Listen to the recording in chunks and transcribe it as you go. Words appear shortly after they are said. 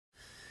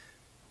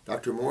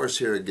Dr. Morris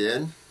here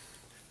again.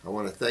 I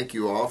want to thank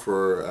you all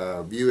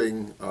for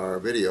viewing our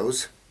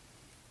videos,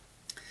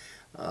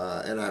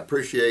 and I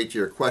appreciate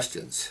your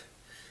questions.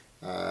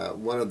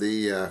 One of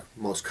the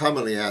most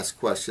commonly asked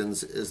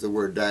questions is the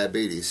word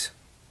diabetes.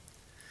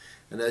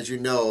 And as you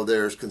know,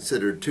 there's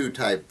considered two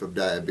types of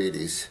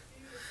diabetes,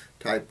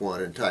 type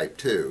 1 and type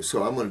 2.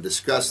 So I'm going to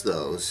discuss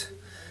those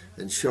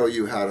and show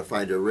you how to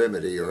find a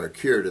remedy or a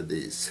cure to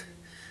these,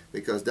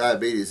 because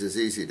diabetes is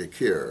easy to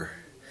cure.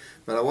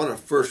 But I want to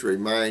first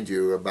remind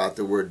you about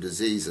the word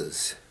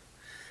diseases.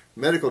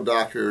 Medical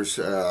doctors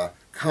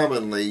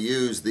commonly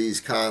use these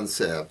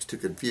concepts to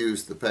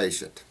confuse the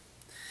patient.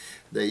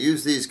 They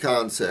use these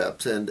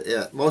concepts, and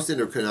most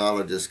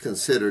endocrinologists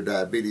consider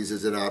diabetes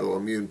as an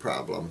autoimmune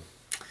problem.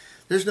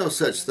 There's no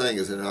such thing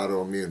as an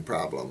autoimmune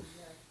problem.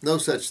 No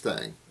such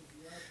thing.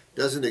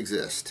 Doesn't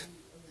exist.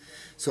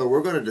 So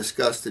we're going to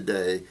discuss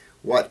today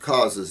what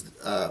causes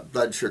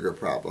blood sugar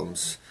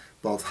problems,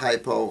 both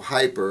hypo,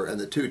 hyper, and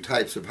the two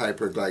types of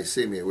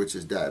hyperglycemia, which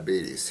is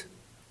diabetes.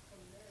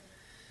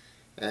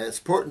 And it's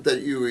important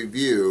that you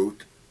review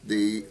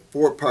the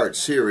 4-part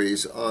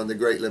series on the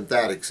great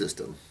lymphatic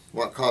system,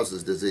 what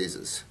causes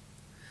diseases,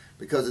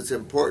 because it's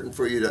important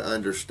for you to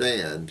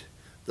understand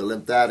the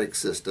lymphatic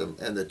system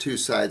and the two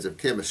sides of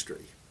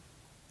chemistry.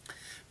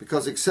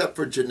 Because except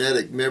for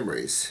genetic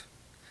memories,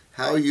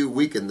 how you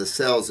weaken the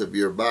cells of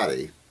your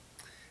body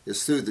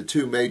is through the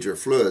two major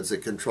fluids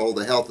that control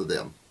the health of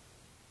them.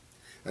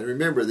 And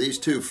remember, these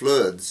two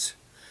fluids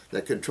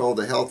that control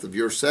the health of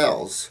your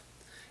cells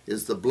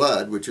is the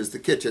blood, which is the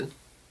kitchen,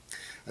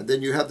 and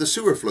then you have the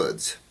sewer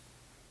fluids,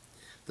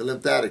 the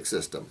lymphatic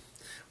system.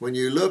 When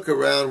you look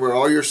around where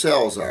all your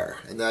cells are,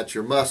 and that's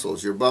your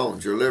muscles, your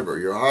bones, your liver,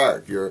 your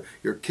heart, your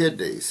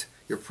kidneys,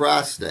 your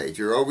prostate,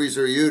 your ovaries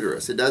or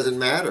uterus, it doesn't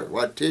matter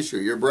what tissue,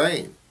 your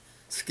brain,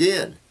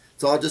 skin,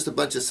 it's all just a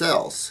bunch of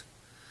cells.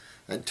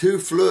 And two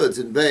fluids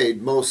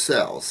invade most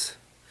cells,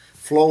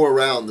 flow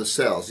around the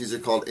cells. These are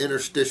called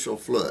interstitial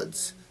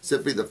fluids,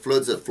 simply the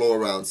fluids that flow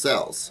around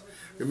cells.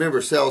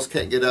 Remember, cells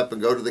can't get up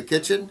and go to the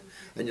kitchen,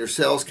 and your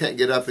cells can't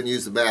get up and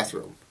use the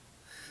bathroom.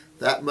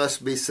 That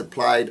must be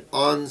supplied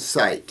on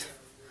site.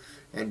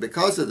 And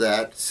because of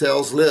that,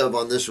 cells live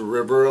on this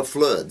river of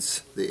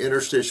fluids, the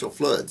interstitial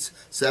fluids.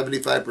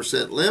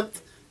 75%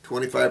 lymph,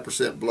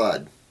 25%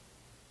 blood.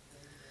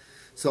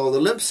 So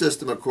the lymph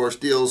system, of course,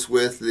 deals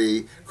with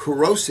the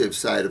corrosive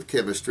side of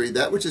chemistry,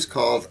 that which is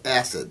called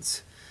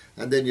acids.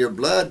 And then your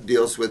blood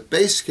deals with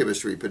base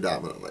chemistry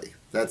predominantly.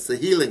 That's the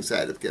healing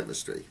side of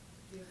chemistry.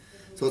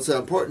 So it's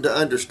important to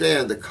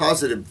understand the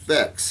causative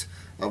effects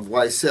of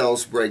why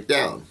cells break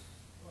down.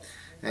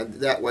 And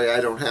that way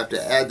I don't have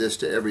to add this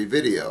to every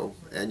video,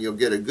 and you'll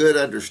get a good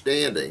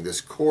understanding,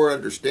 this core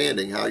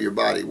understanding how your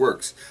body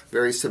works,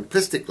 very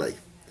simplistically.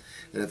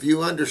 And if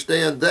you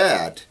understand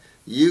that,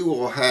 you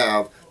will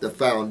have the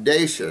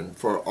foundation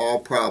for all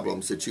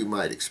problems that you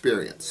might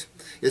experience.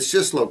 It's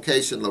just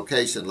location,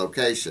 location,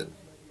 location.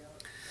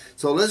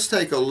 So let's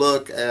take a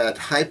look at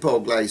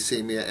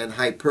hypoglycemia and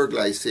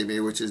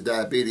hyperglycemia, which is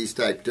diabetes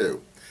type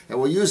 2. And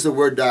we'll use the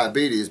word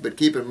diabetes, but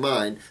keep in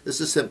mind, this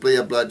is simply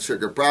a blood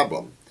sugar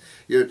problem.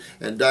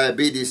 And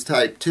diabetes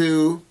type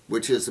 2,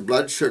 which is the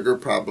blood sugar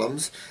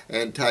problems,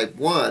 and type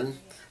 1,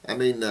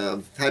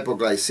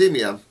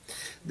 hypoglycemia,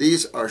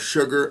 these are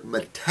sugar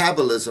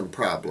metabolism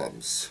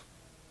problems.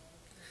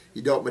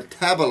 You don't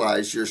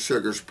metabolize your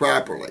sugars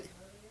properly.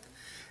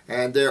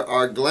 And there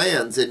are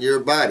glands in your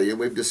body, and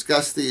we've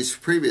discussed these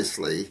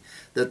previously,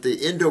 that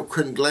the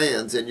endocrine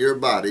glands in your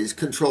bodies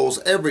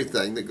controls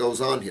everything that goes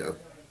on here.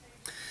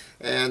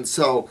 And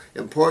so,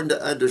 important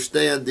to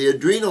understand the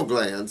adrenal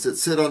glands that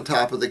sit on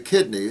top of the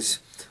kidneys,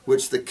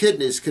 which the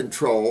kidneys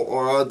control,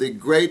 or are the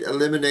great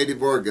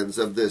eliminative organs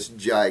of this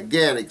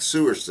gigantic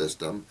sewer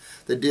system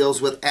that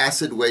deals with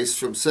acid waste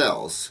from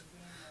cells.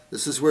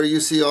 This is where you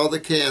see all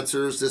the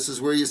cancers, this is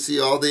where you see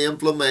all the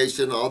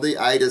inflammation, all the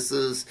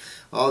itises,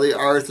 all the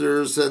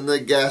arthurs and the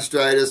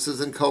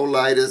gastritises and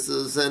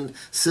colitises and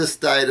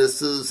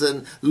cystitises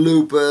and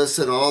lupus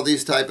and all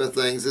these type of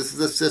things. This is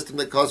the system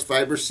that causes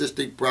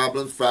fibrocystic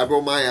problems,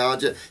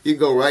 fibromyalgia. You can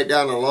go right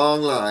down a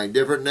long line,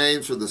 different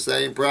names for the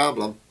same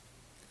problem.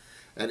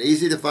 And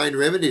easy to find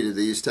remedy to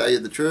these, tell you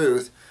the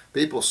truth.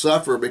 People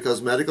suffer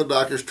because medical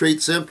doctors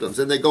treat symptoms,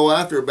 and they go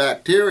after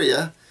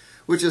bacteria,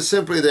 which is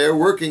simply there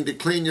working to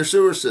clean your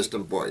sewer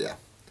system for you.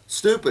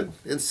 Stupid,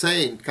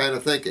 insane kind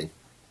of thinking.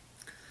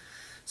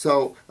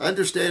 So,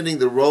 understanding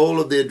the role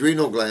of the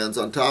adrenal glands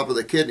on top of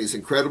the kidneys,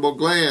 incredible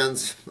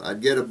glands.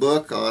 I'd get a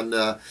book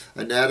on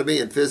anatomy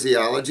and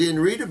physiology and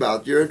read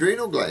about your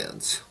adrenal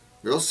glands.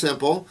 Real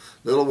simple,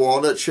 little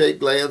walnut-shaped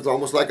glands,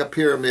 almost like a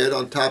pyramid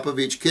on top of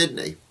each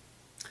kidney.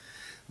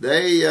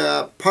 They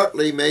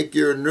partly make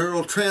your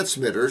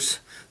neurotransmitters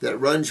that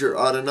runs your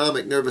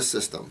autonomic nervous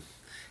system.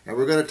 And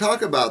we're going to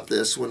talk about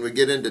this when we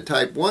get into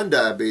type 1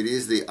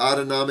 diabetes, the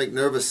autonomic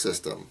nervous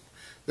system.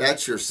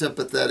 That's your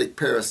sympathetic,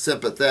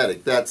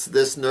 parasympathetic. That's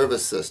this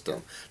nervous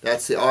system.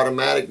 That's the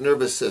automatic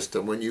nervous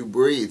system. When you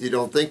breathe, you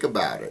don't think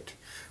about it.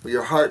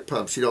 Your heart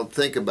pumps, you don't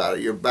think about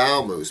it. Your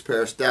bowel moves,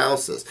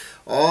 peristalsis.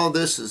 All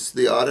this is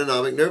the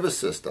autonomic nervous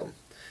system.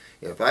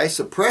 If I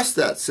suppress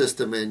that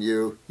system in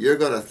you, you're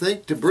going to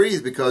think to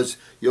breathe because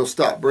you'll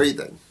stop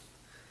breathing.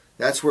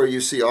 That's where you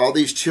see all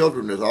these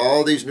children with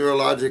all these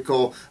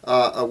neurological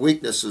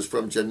weaknesses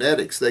from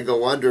genetics. They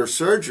go under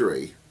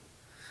surgery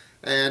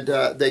and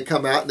they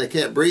come out and they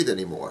can't breathe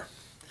anymore.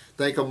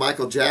 Think of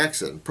Michael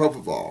Jackson,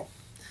 propofol.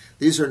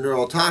 These are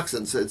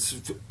neurotoxins.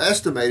 It's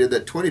estimated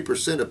that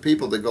 20% of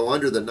people that go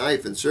under the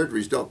knife in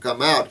surgeries don't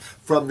come out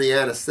from the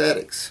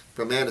anesthetics,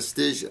 from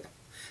anesthesia.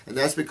 And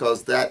that's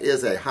because that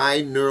is a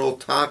high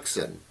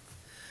neurotoxin.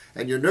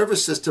 And your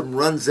nervous system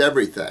runs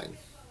everything.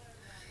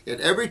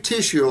 In every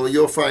tissue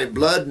you'll find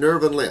blood,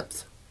 nerve, and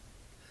lymph.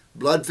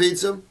 Blood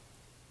feeds them,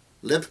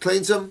 lymph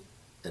cleans them,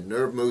 and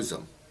nerve moves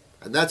them.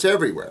 And that's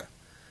everywhere.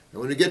 And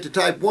when you get to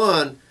type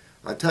 1,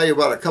 I'll tell you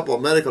what a couple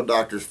of medical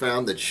doctors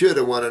found that should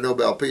have won a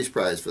Nobel Peace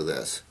Prize for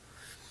this.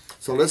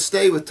 So let's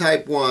stay with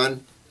type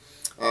 1,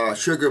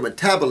 sugar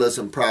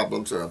metabolism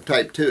problems, or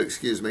type 2,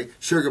 excuse me,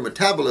 sugar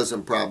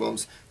metabolism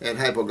problems and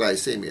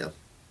hypoglycemia.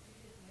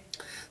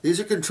 These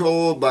are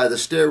controlled by the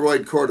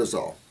steroid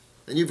cortisol.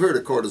 And you've heard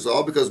of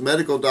cortisol because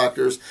medical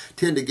doctors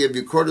tend to give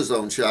you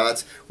cortisone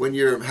shots when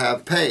you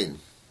have pain.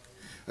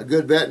 A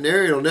good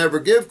veterinarian will never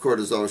give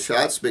cortisol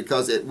shots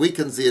because it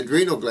weakens the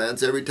adrenal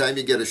glands every time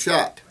you get a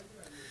shot.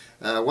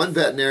 One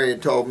veterinarian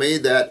told me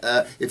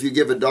that if you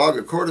give a dog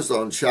a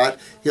cortisone shot,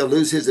 he'll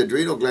lose his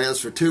adrenal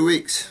glands for 2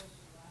 weeks.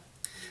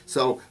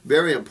 So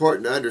very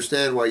important to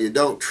understand why you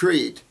don't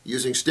treat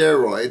using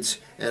steroids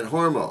and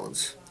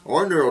hormones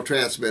or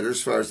neurotransmitters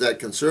as far as that's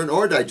concerned,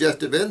 or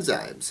digestive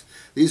enzymes.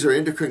 These are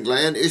endocrine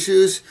gland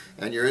issues,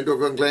 and your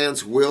endocrine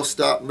glands will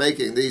stop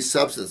making these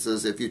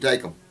substances if you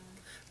take them.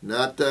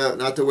 Not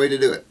the way to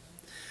do it.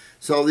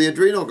 So the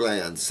adrenal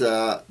glands,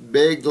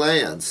 big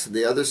glands.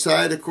 The other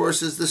side, of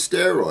course, is the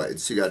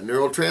steroids. You got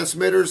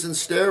neurotransmitters and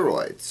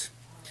steroids.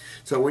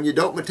 So when you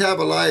don't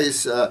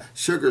metabolize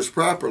sugars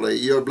properly,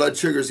 your blood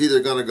sugar is either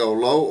going to go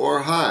low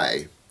or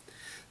high.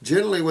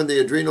 Generally, when the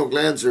adrenal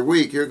glands are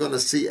weak, you're going to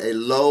see a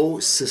low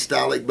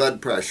systolic blood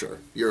pressure.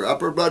 Your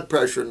upper blood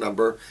pressure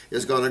number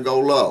is going to go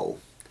low.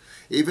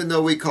 Even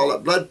though we call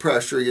it blood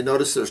pressure, you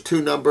notice there's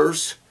 2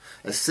 numbers.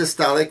 A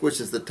systolic,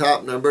 which is the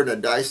top number, and a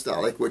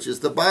diastolic, which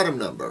is the bottom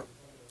number.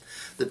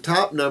 The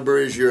top number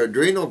is your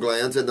adrenal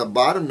glands, and the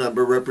bottom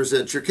number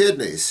represents your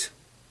kidneys.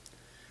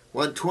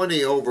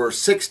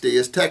 120/60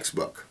 is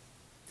textbook.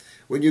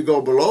 When you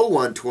go below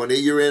 120,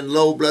 you're in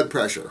low blood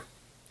pressure.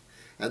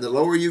 And the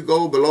lower you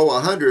go below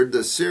 100,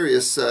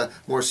 the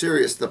more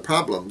serious the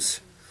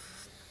problems.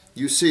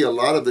 You see a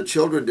lot of the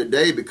children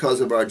today, because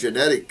of our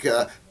genetic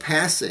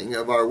passing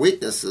of our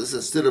weaknesses,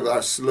 instead of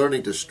us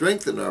learning to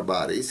strengthen our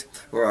bodies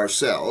or our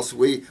cells,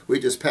 we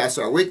just pass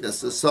our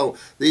weaknesses. So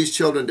these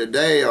children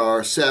today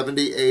are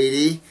 70,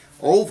 80,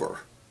 over,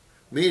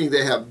 meaning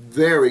they have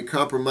very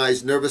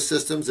compromised nervous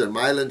systems. Their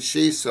myelin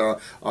sheaths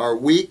are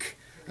weak,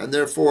 and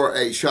therefore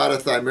a shot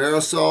of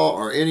thimerosal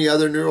or any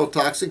other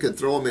neurotoxin can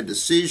throw them into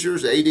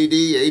seizures,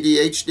 ADD,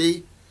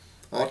 ADHD,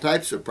 all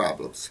types of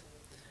problems.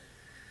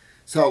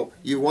 So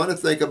you want to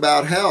think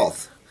about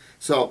health.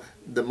 So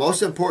the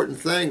most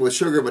important thing with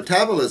sugar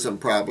metabolism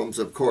problems,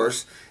 of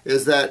course,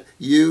 is that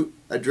you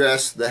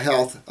address the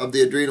health of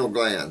the adrenal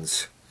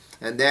glands.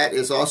 And that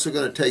is also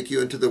going to take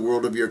you into the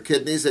world of your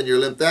kidneys and your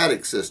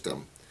lymphatic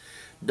system.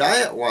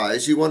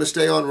 Diet-wise, you want to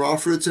stay on raw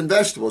fruits and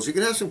vegetables. You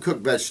can have some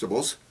cooked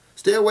vegetables.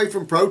 Stay away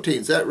from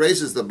proteins. That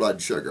raises the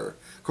blood sugar.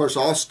 Of course,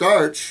 all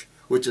starch,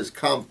 which is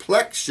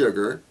complex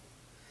sugar,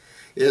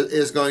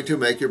 is going to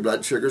make your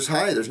blood sugars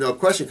high. There's no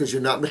question, because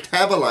you're not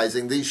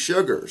metabolizing these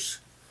sugars.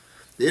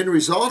 The end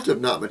result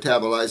of not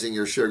metabolizing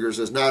your sugars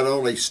is not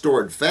only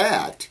stored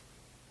fat,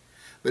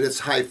 but it's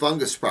high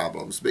fungus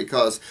problems,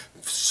 because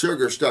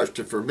sugar starts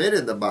to ferment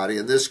in the body,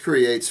 and this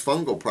creates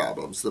fungal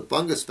problems. The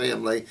fungus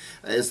family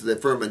is the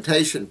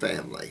fermentation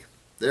family.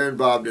 They're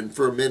involved in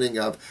fermenting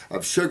of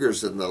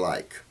sugars and the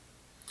like.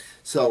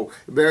 So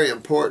very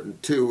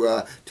important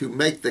to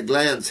make the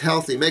glands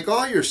healthy. Make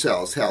all your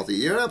cells healthy.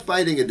 You're not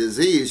fighting a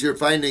disease. You're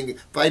fighting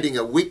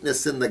a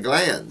weakness in the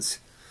glands.